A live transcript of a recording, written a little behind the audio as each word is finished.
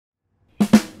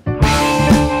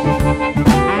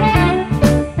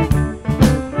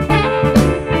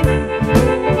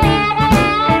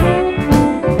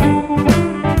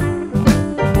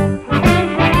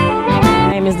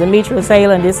Demetria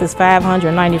Taylor, and this is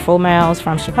 594 miles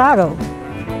from Chicago.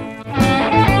 I'm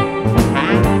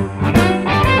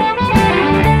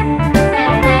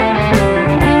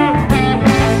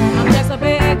just a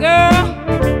bad girl.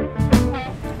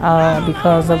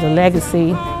 Because of the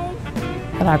legacy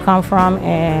that I come from,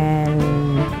 and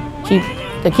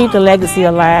to keep the legacy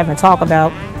alive and talk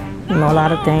about, you know, a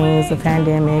lot of things, the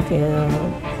pandemic,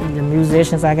 the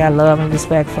musicians I got love and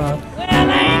respect for. Well,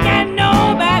 I ain't got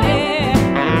nobody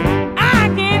I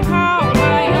can call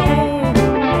my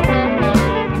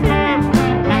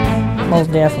own.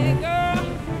 Most definitely.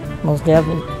 Most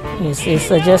definitely. It's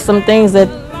just some things that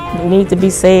need to be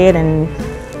said, and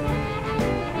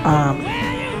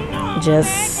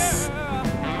just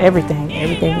everything,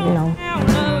 you know.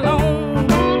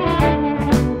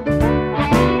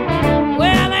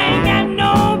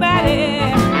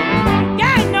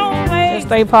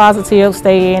 Stay positive,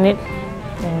 stay in it,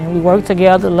 and we work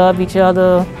together, love each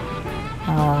other,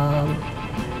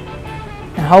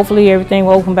 and hopefully everything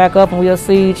will open back up and we'll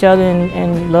see each other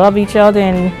and love each other,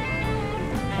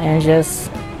 and just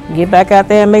get back out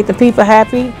there and make the people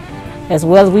happy as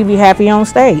well as we be happy on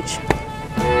stage.